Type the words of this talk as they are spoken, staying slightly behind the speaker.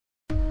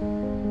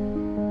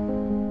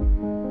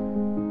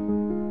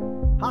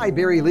Hi,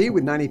 Barry Lee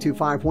with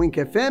 92.5 Wink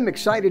FM.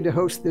 Excited to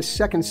host this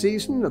second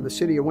season of the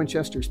City of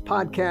Winchester's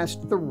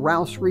podcast, The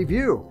Rouse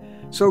Review.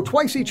 So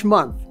twice each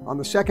month, on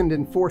the second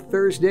and fourth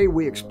Thursday,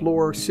 we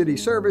explore city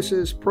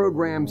services,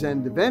 programs,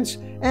 and events,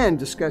 and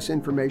discuss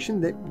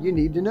information that you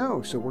need to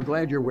know. So we're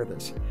glad you're with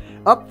us.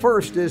 Up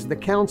first is the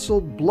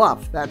Council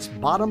BLUF. That's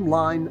bottom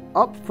line,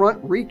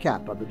 upfront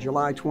recap of the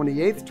July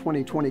 28th,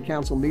 2020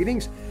 Council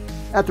meetings.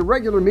 At the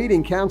regular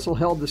meeting, Council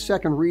held the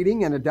second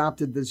reading and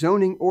adopted the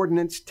zoning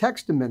ordinance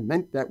text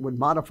amendment that would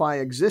modify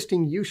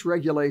existing use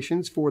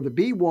regulations for the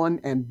B1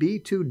 and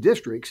B2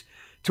 districts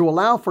to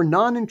allow for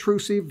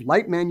non-intrusive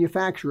light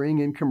manufacturing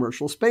in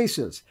commercial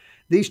spaces.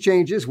 These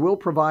changes will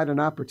provide an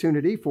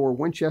opportunity for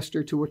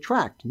Winchester to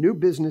attract new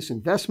business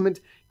investment,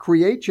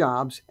 create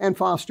jobs, and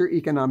foster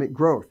economic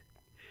growth.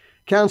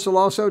 Council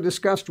also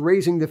discussed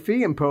raising the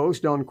fee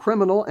imposed on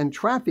criminal and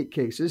traffic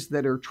cases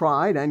that are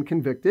tried and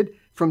convicted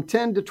from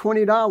 $10 to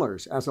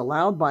 $20, as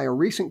allowed by a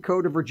recent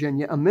Code of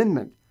Virginia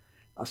amendment.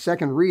 A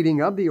second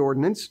reading of the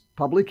ordinance,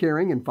 public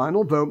hearing, and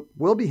final vote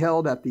will be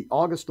held at the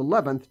August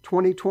 11th,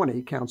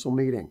 2020 Council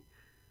meeting.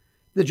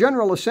 The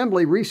General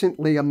Assembly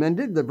recently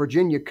amended the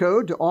Virginia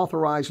Code to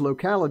authorize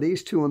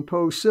localities to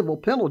impose civil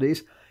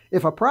penalties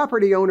if a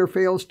property owner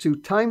fails to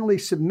timely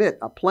submit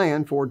a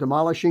plan for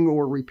demolishing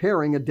or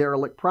repairing a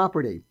derelict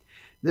property.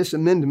 This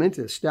amendment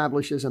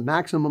establishes a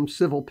maximum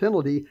civil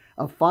penalty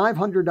of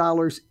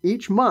 $500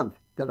 each month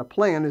that a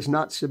plan is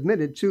not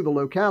submitted to the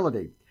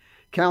locality.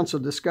 Council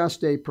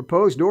discussed a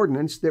proposed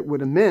ordinance that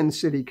would amend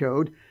City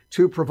Code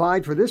to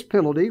provide for this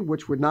penalty,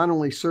 which would not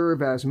only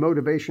serve as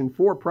motivation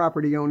for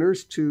property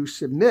owners to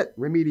submit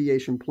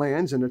remediation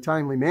plans in a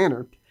timely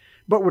manner,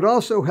 but would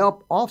also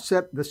help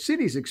offset the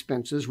city's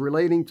expenses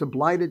relating to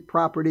blighted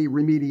property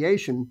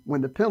remediation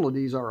when the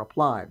penalties are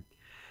applied.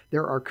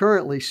 There are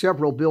currently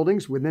several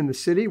buildings within the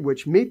city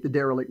which meet the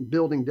derelict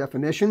building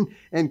definition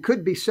and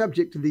could be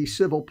subject to these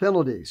civil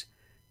penalties.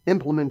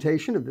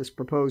 Implementation of this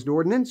proposed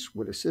ordinance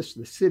would assist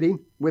the city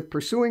with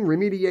pursuing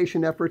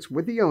remediation efforts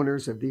with the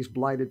owners of these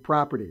blighted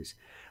properties.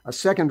 A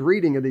second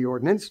reading of the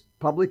ordinance,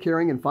 public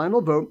hearing, and final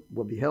vote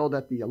will be held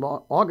at the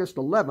August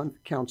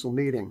 11th Council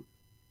meeting.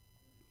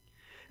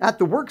 At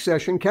the work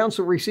session,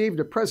 Council received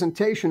a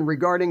presentation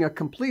regarding a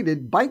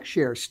completed bike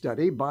share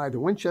study by the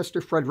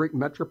Winchester-Frederick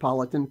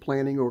Metropolitan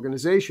Planning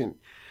Organization.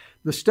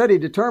 The study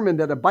determined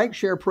that a bike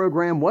share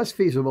program was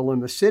feasible in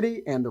the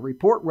city, and the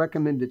report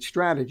recommended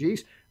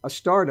strategies, a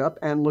startup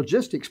and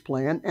logistics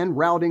plan, and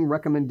routing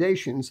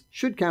recommendations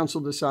should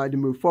Council decide to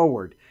move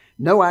forward.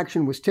 No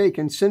action was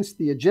taken since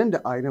the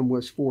agenda item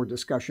was for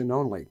discussion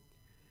only.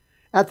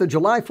 At the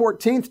July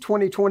 14th,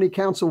 2020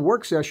 Council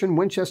work session,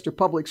 Winchester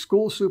Public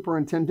School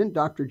Superintendent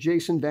Dr.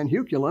 Jason Van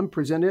Huculum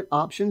presented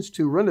options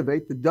to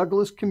renovate the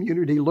Douglas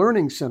Community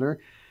Learning Center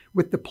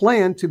with the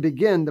plan to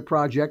begin the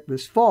project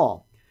this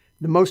fall.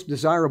 The most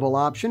desirable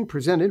option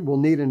presented will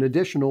need an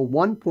additional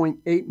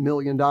 $1.8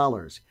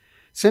 million.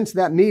 Since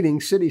that meeting,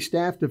 city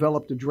staff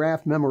developed a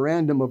draft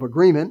memorandum of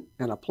agreement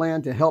and a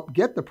plan to help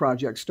get the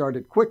project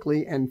started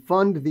quickly and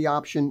fund the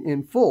option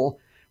in full,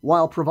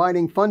 while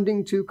providing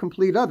funding to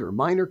complete other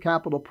minor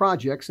capital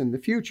projects in the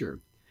future.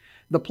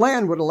 The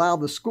plan would allow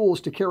the schools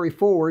to carry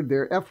forward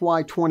their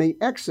FY20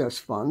 excess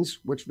funds,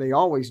 which they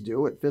always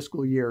do at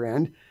fiscal year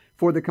end,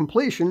 for the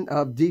completion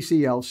of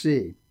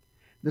DCLC.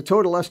 The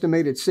total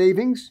estimated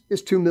savings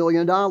is $2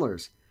 million.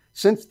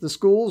 Since the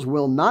schools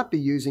will not be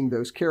using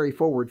those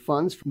carry-forward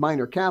funds for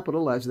minor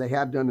capital as they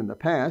have done in the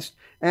past,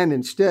 and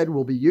instead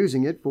will be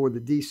using it for the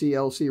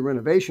DCLC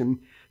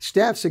renovation,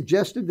 staff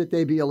suggested that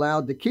they be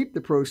allowed to keep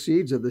the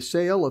proceeds of the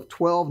sale of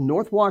 12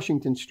 North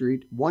Washington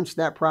Street once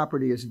that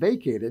property is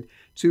vacated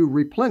to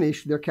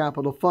replenish their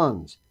capital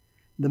funds.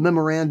 The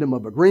memorandum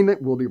of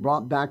agreement will be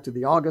brought back to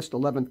the August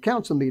 11th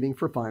Council meeting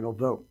for final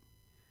vote.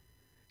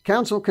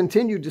 Council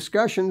continued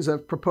discussions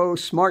of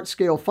proposed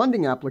smart-scale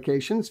funding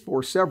applications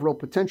for several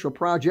potential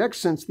projects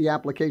since the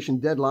application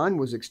deadline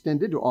was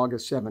extended to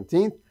August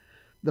 17th.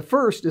 The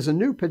first is a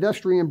new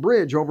pedestrian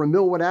bridge over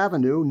Millwood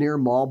Avenue near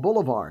Mall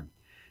Boulevard.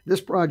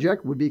 This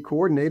project would be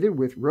coordinated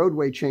with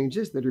roadway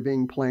changes that are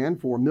being planned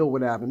for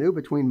Millwood Avenue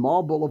between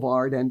Mall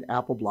Boulevard and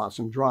Apple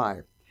Blossom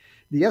Drive.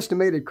 The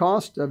estimated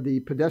cost of the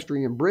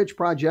pedestrian bridge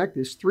project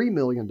is $3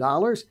 million.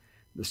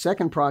 The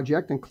second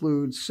project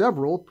includes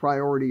several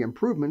priority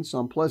improvements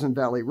on Pleasant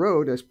Valley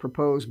Road as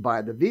proposed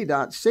by the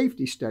VDOT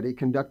safety study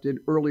conducted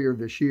earlier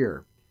this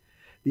year.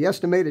 The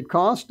estimated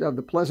cost of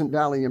the Pleasant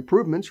Valley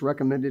improvements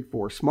recommended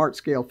for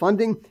smart-scale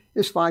funding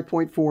is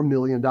 $5.4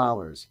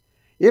 million.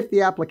 If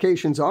the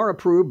applications are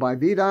approved by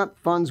VDOT,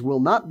 funds will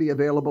not be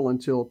available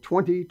until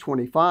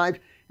 2025,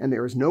 and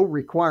there is no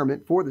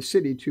requirement for the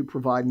city to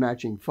provide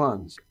matching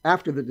funds.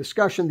 After the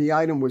discussion, the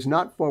item was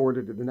not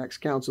forwarded to the next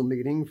council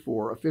meeting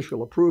for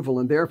official approval,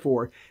 and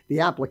therefore the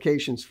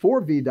applications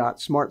for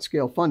VDOT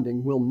smart-scale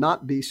funding will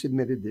not be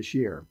submitted this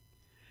year.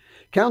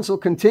 Council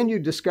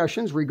continued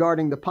discussions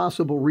regarding the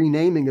possible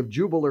renaming of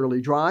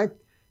Jubilee Drive.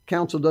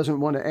 Council doesn't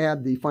want to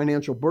add the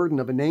financial burden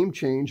of a name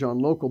change on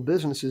local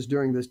businesses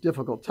during this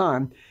difficult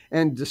time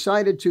and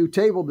decided to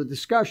table the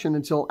discussion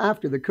until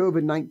after the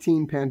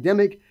COVID-19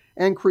 pandemic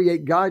and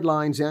create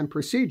guidelines and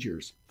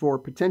procedures for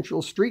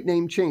potential street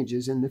name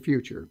changes in the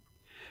future.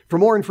 For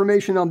more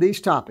information on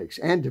these topics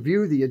and to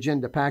view the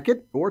agenda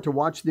packet or to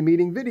watch the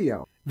meeting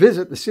video,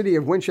 visit the City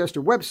of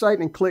Winchester website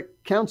and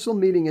click Council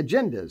Meeting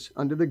Agendas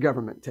under the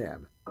Government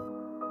tab.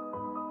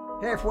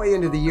 Halfway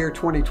into the year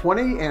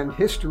 2020, and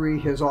history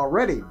has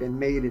already been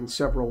made in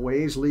several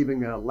ways,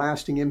 leaving a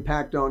lasting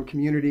impact on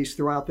communities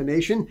throughout the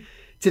nation.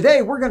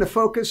 Today, we're going to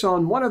focus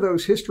on one of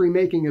those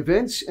history-making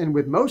events, and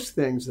with most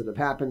things that have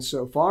happened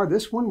so far,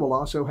 this one will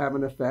also have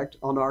an effect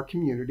on our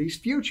community's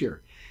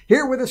future.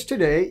 Here with us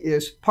today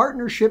is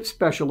Partnership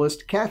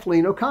Specialist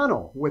Kathleen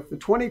O'Connell with the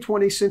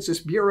 2020 Census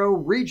Bureau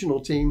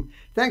Regional Team.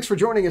 Thanks for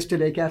joining us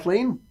today,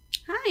 Kathleen.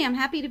 Hi, I'm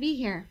happy to be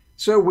here.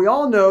 So we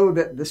all know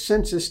that the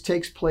census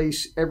takes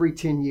place every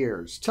 10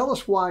 years. Tell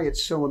us why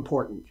it's so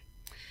important.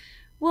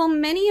 Well,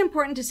 many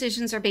important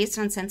decisions are based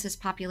on census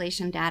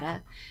population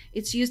data.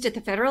 It's used at the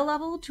federal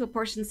level to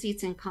apportion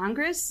seats in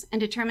Congress and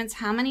determines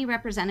how many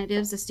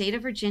representatives the state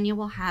of Virginia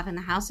will have in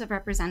the House of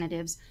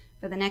Representatives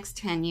for the next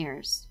 10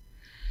 years.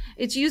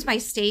 It's used by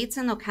states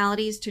and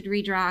localities to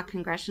redraw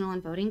congressional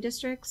and voting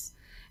districts.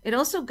 It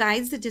also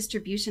guides the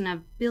distribution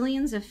of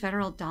billions of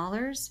federal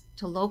dollars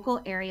to local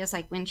areas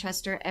like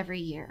Winchester every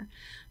year,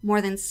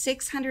 more than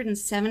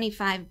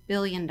 $675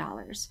 billion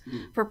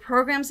for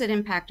programs that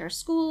impact our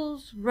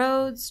schools,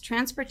 roads,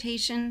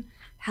 transportation,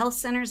 health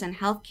centers and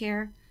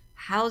healthcare,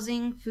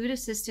 housing, food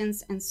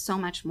assistance, and so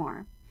much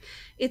more.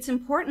 It's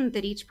important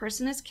that each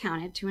person is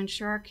counted to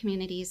ensure our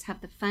communities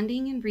have the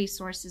funding and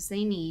resources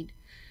they need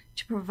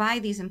to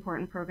provide these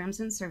important programs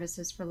and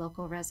services for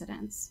local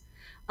residents.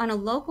 On a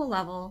local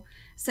level,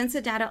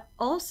 census data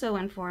also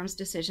informs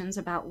decisions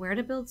about where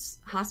to build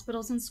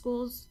hospitals and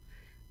schools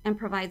and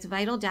provides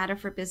vital data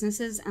for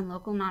businesses and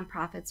local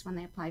nonprofits when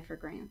they apply for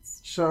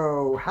grants.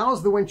 So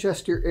how's the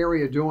Winchester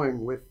area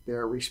doing with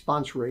their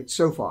response rate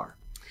so far?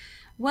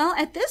 Well,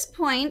 at this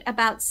point,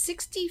 about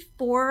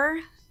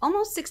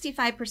almost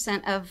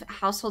 65% of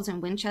households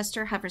in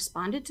Winchester have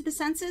responded to the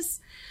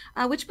census,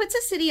 which puts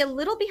the city a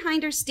little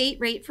behind our state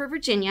rate for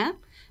Virginia,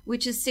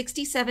 which is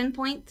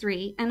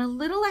 67.3, and a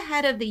little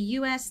ahead of the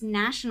U.S.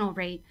 national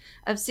rate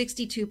of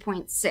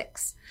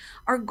 62.6.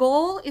 Our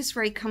goal is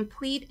for a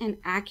complete and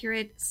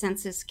accurate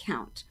census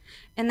count,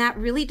 and that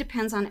really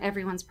depends on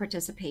everyone's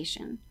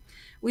participation.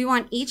 We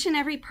want each and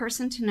every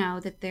person to know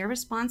that their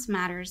response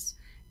matters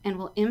and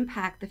will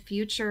impact the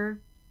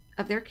future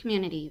of their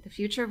community, the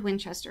future of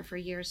Winchester for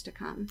years to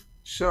come.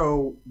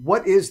 So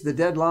what is the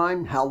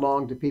deadline? How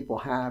long do people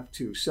have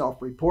to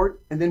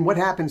self-report? And then what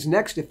happens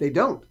next if they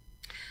don't?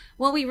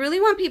 Well, we really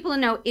want people to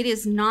know it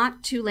is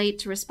not too late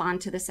to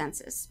respond to the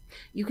census.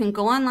 You can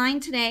go online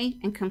today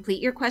and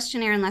complete your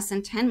questionnaire in less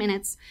than 10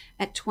 minutes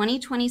at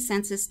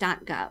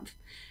 2020census.gov.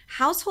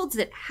 Households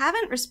that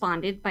haven't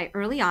responded by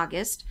early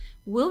August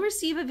will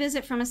receive a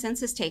visit from a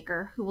census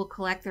taker who will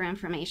collect their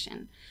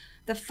information.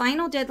 The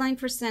final deadline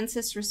for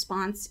census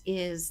response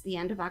is the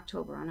end of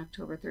October, on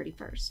October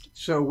 31st.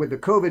 So with the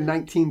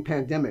COVID-19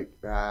 pandemic,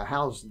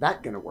 how's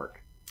that going to work?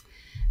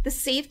 The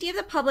safety of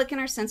the public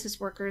and our census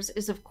workers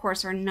is, of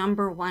course, our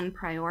number one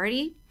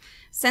priority.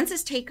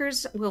 Census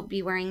takers will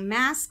be wearing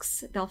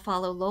masks. They'll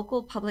follow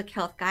local public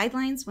health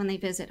guidelines when they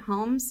visit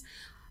homes.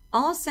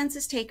 All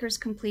census takers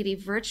complete a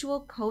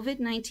virtual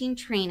COVID-19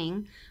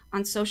 training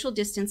on social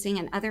distancing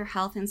and other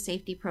health and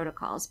safety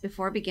protocols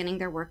before beginning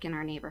their work in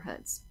our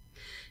neighborhoods.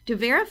 To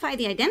verify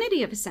the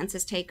identity of a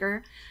census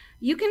taker,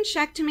 you can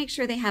check to make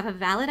sure they have a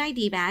valid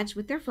ID badge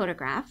with their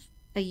photograph,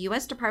 a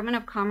U.S. Department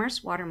of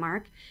Commerce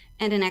watermark,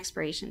 and an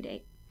expiration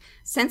date.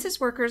 Census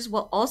workers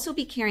will also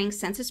be carrying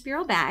Census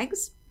Bureau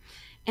bags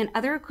and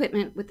other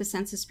equipment with the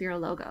Census Bureau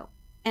logo.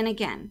 And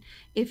again,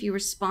 if you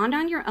respond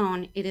on your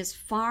own, it is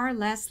far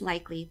less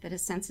likely that a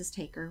census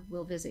taker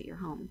will visit your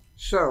home.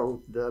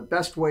 So the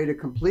best way to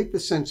complete the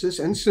census,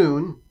 and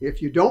soon,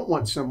 if you don't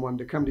want someone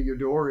to come to your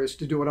door, is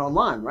to do it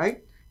online,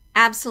 right?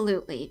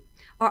 Absolutely.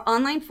 Our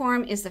online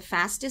form is the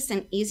fastest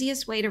and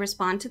easiest way to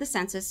respond to the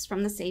census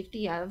from the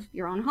safety of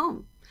your own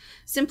home.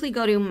 Simply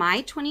go to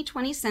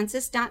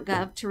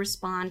my2020census.gov to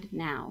respond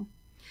now.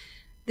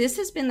 This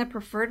has been the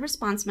preferred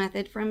response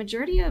method for a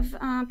majority of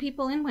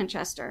people in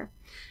Winchester.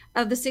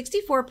 Of the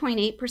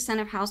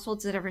 64.8% of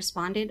households that have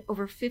responded,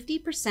 over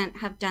 50%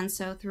 have done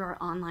so through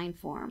our online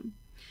form.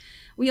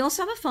 We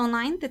also have a phone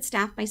line that's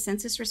staffed by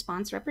census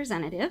response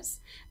representatives.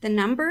 The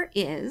number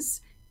is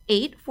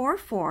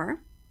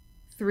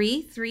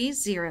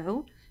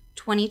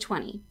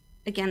 844-330-2020.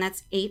 Again,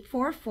 that's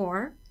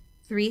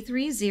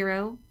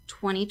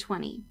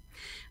 844-330-2020.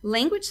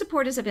 Language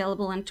support is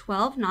available in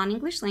 12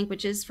 non-English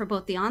languages for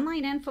both the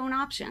online and phone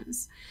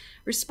options.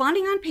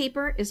 Responding on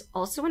paper is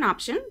also an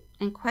option,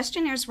 and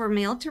questionnaires were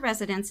mailed to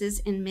residences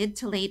in mid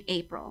to late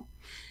April.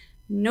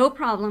 No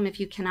problem if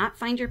you cannot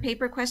find your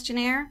paper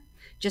questionnaire,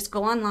 just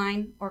go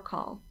online or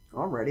call.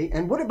 Alrighty.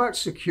 And what about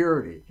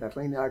security,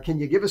 Kathleen? Can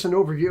you give us an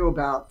overview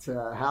about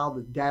how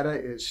the data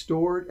is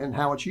stored and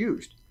how it's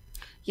used?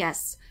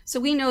 Yes. So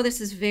we know this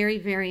is very,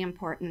 very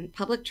important.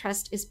 Public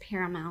trust is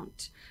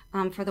paramount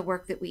for the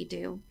work that we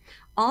do.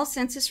 All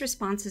census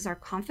responses are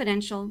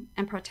confidential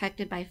and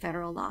protected by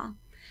federal law.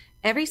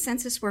 Every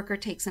census worker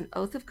takes an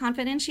oath of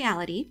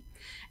confidentiality,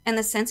 and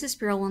the Census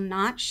Bureau will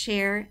not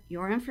share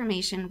your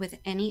information with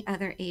any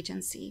other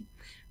agency.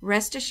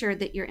 Rest assured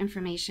that your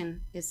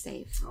information is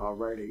safe.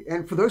 Alrighty.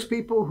 And for those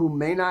people who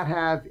may not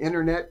have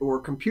internet or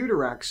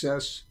computer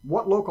access,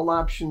 what local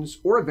options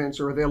or events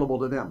are available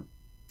to them?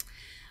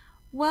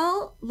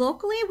 Well,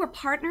 locally, we're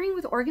partnering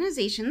with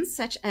organizations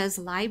such as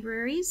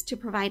libraries to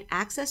provide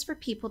access for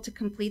people to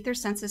complete their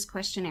census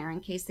questionnaire in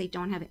case they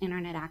don't have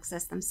internet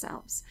access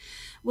themselves.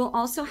 We'll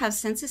also have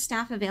census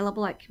staff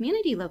available at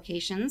community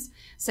locations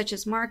such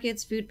as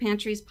markets, food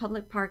pantries,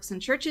 public parks,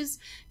 and churches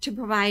to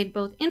provide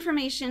both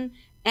information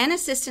and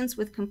assistance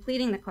with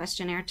completing the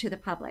questionnaire to the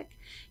public.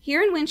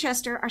 Here in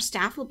Winchester, our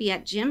staff will be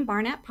at Jim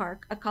Barnett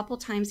Park a couple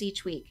times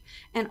each week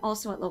and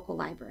also at local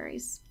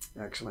libraries.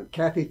 Excellent.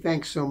 Kathy,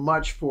 thanks so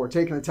much for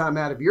taking the time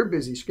out of your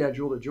busy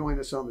schedule to join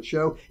us on the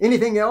show.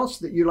 Anything else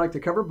that you'd like to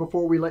cover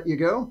before we let you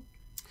go?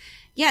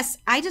 Yes,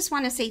 I just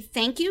want to say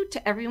thank you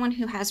to everyone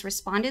who has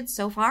responded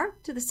so far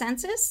to the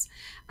census.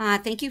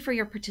 Thank you for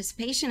your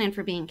participation and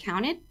for being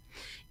counted.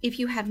 If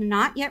you have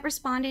not yet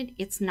responded,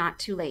 it's not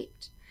too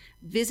late.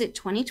 Visit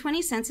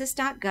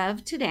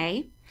 2020census.gov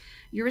today.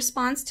 Your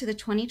response to the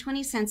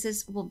 2020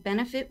 census will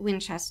benefit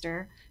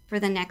Winchester for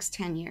the next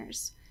 10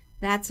 years.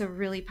 That's a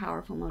really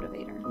powerful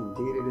motivator.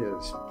 Indeed it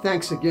is.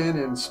 Thanks again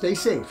and stay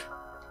safe.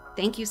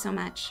 Thank you so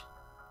much.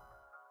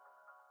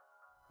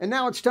 And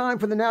now it's time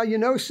for the Now You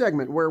Know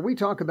segment, where we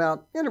talk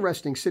about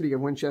interesting City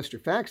of Winchester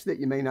facts that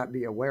you may not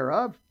be aware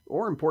of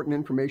or important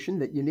information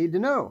that you need to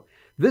know.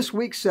 This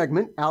week's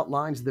segment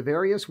outlines the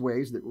various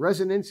ways that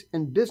residents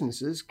and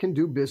businesses can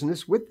do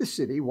business with the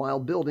city while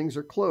buildings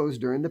are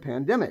closed during the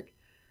pandemic.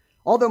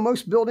 Although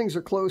most buildings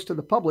are closed to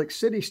the public,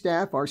 city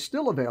staff are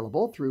still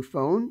available through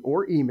phone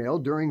or email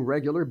during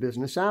regular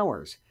business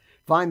hours.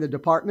 Find the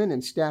department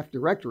and staff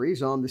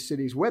directories on the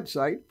city's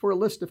website for a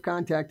list of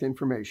contact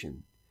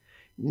information.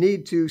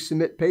 Need to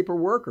submit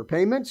paperwork or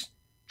payments?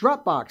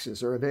 Drop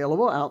boxes are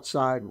available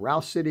outside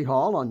Rouse City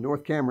Hall on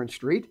North Cameron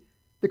Street,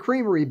 the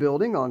Creamery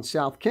Building on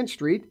South Kent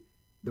Street,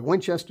 the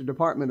Winchester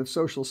Department of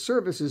Social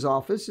Services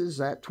office is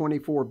at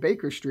 24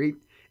 Baker Street,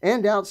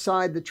 and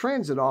outside the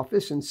Transit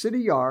Office in City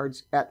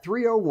Yards at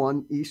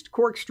 301 East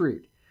Cork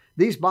Street.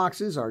 These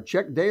boxes are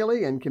checked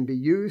daily and can be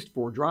used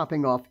for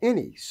dropping off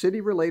any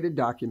city-related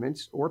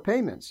documents or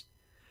payments.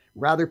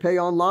 Rather pay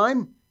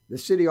online? The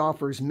city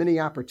offers many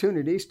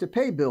opportunities to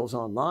pay bills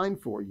online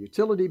for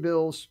utility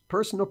bills,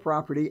 personal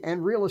property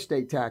and real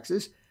estate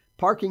taxes,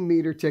 parking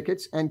meter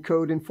tickets, and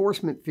code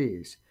enforcement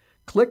fees.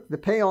 Click the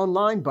Pay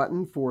Online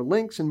button for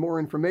links and more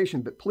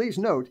information, but please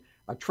note,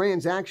 a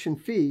transaction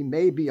fee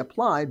may be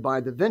applied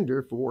by the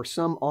vendor for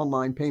some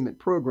online payment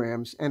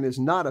programs and is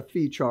not a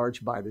fee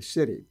charged by the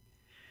city.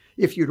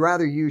 If you'd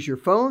rather use your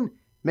phone,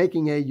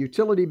 making a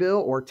utility bill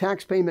or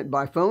tax payment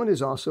by phone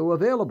is also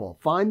available.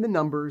 Find the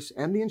numbers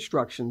and the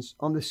instructions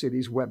on the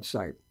city's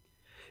website.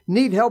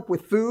 Need help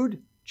with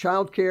food,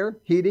 childcare,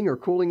 heating or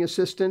cooling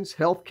assistance,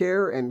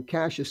 healthcare, and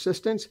cash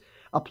assistance?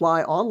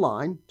 Apply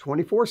online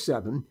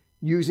 24/7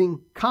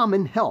 using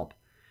Common Help.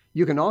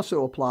 You can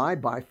also apply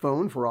by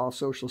phone for all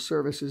social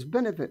services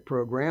benefit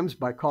programs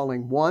by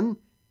calling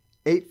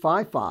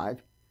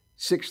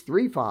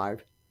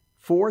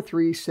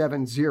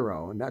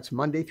 1-855-635-4370, and that's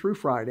Monday through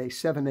Friday,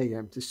 7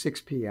 a.m. to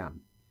 6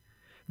 p.m.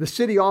 The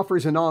city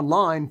offers an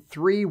online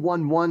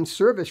 311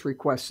 service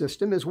request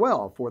system as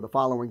well for the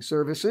following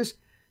services: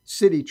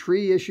 city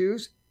tree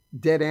issues,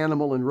 dead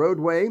animal in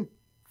roadway,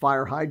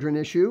 fire hydrant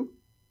issue,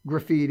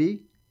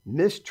 graffiti,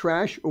 missed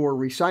trash or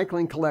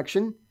recycling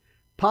collection,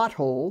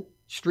 pothole,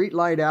 street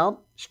light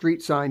out,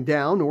 street sign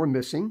down or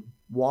missing,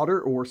 water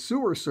or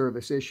sewer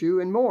service issue,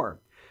 and more.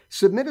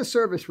 Submit a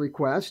service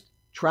request,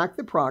 track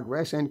the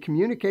progress, and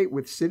communicate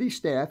with city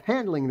staff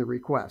handling the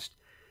request.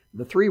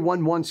 The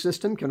 311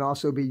 system can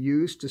also be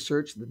used to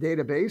search the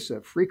database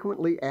of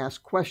frequently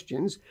asked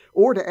questions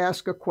or to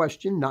ask a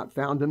question not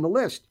found in the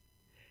list.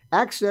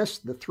 Access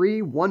the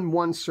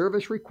 311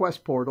 service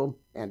request portal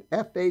and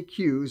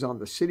FAQs on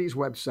the city's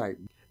website.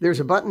 There's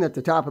a button at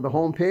the top of the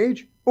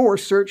homepage, or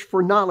search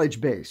for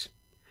Knowledge Base.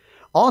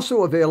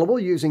 Also available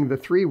using the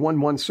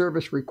 311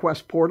 service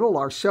request portal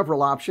are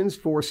several options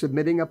for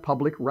submitting a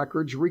public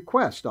records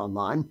request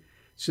online.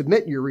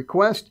 Submit your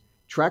request,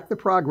 track the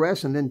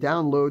progress, and then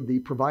download the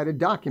provided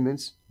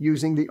documents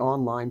using the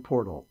online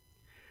portal.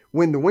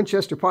 When the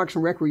Winchester Parks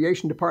and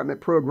Recreation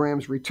Department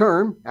programs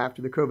return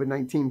after the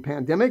COVID-19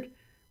 pandemic,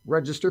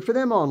 register for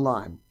them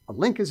online. A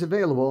link is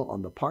available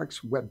on the Parks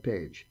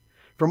webpage.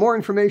 For more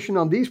information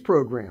on these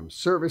programs,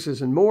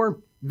 services, and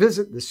more,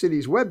 visit the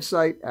city's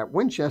website at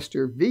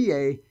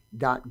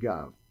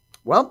winchesterva.gov.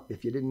 Well,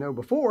 if you didn't know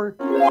before,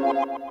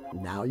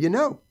 now you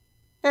know.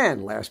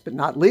 And last but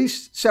not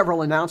least,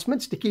 several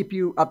announcements to keep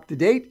you up to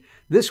date.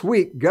 This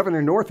week,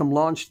 Governor Northam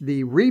launched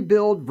the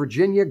Rebuild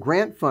Virginia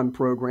Grant Fund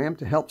program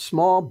to help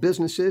small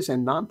businesses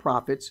and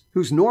nonprofits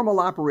whose normal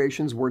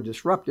operations were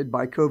disrupted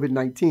by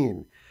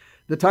COVID-19.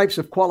 The types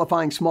of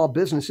qualifying small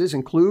businesses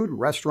include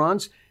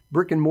restaurants,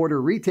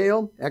 brick-and-mortar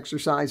retail,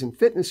 exercise and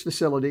fitness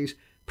facilities,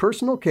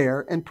 personal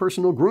care and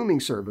personal grooming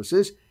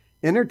services,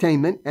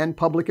 entertainment and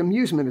public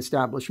amusement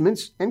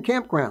establishments, and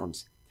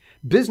campgrounds.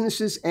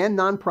 Businesses and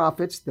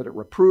nonprofits that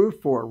are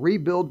approved for a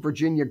Rebuild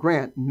Virginia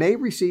grant may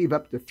receive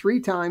up to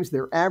 3 times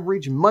their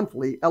average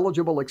monthly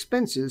eligible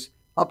expenses,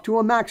 up to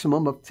a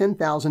maximum of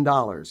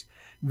 $10,000.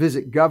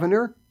 Visit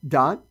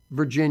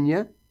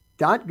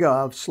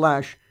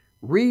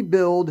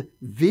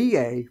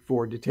governor.virginia.gov/rebuildva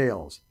for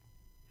details.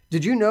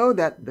 Did you know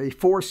that the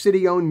 4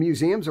 city-owned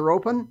museums are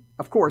open?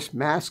 Of course,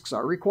 masks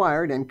are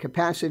required and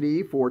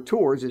capacity for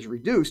tours is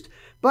reduced,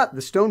 but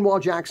the Stonewall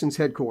Jackson's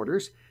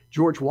headquarters,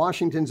 George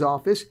Washington's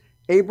office,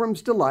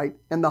 Abrams Delight,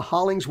 and the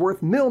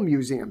Hollingsworth Mill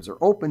Museums are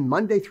open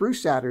Monday through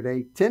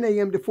Saturday, 10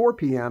 a.m. to 4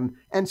 p.m.,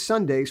 and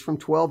Sundays from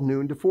 12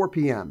 noon to 4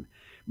 p.m.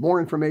 More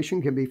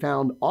information can be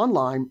found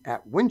online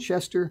at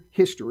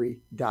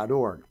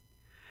winchesterhistory.org.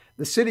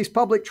 The city's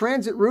public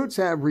transit routes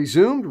have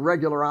resumed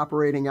regular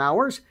operating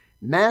hours.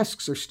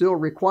 Masks are still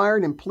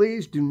required, and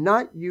please do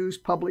not use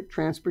public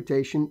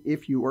transportation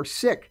if you are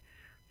sick.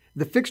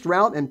 The fixed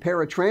route and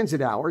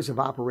paratransit hours of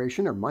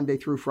operation are Monday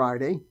through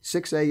Friday,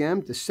 6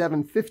 a.m. to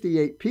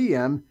 7:58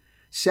 p.m.,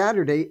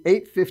 Saturday,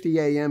 8:50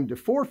 a.m. to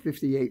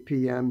 4:58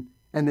 p.m.,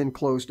 and then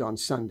closed on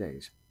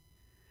Sundays.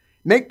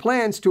 Make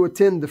plans to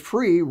attend the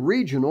free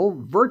regional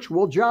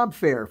virtual job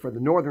fair for the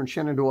Northern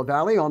Shenandoah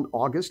Valley on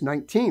August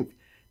 19th.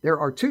 There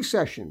are 2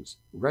 sessions.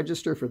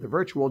 Register for the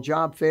virtual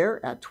job fair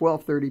at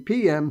 12:30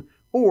 p.m.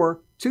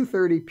 or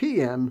 2:30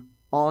 p.m.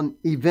 on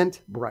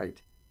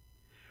Eventbrite.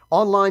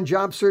 Online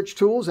job search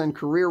tools and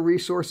career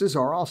resources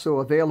are also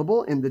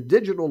available in the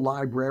digital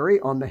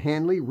library on the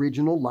Handley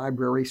Regional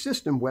Library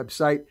System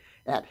website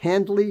at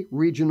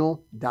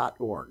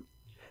handleyregional.org.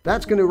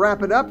 That's going to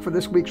wrap it up for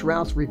this week's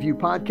Rouse Review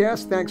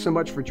podcast. Thanks so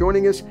much for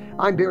joining us.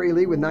 I'm Barry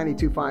Lee with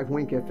 92.5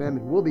 Wink FM,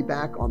 and we'll be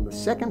back on the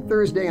second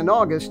Thursday in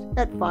August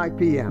at 5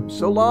 p.m.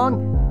 So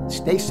long,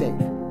 stay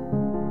safe.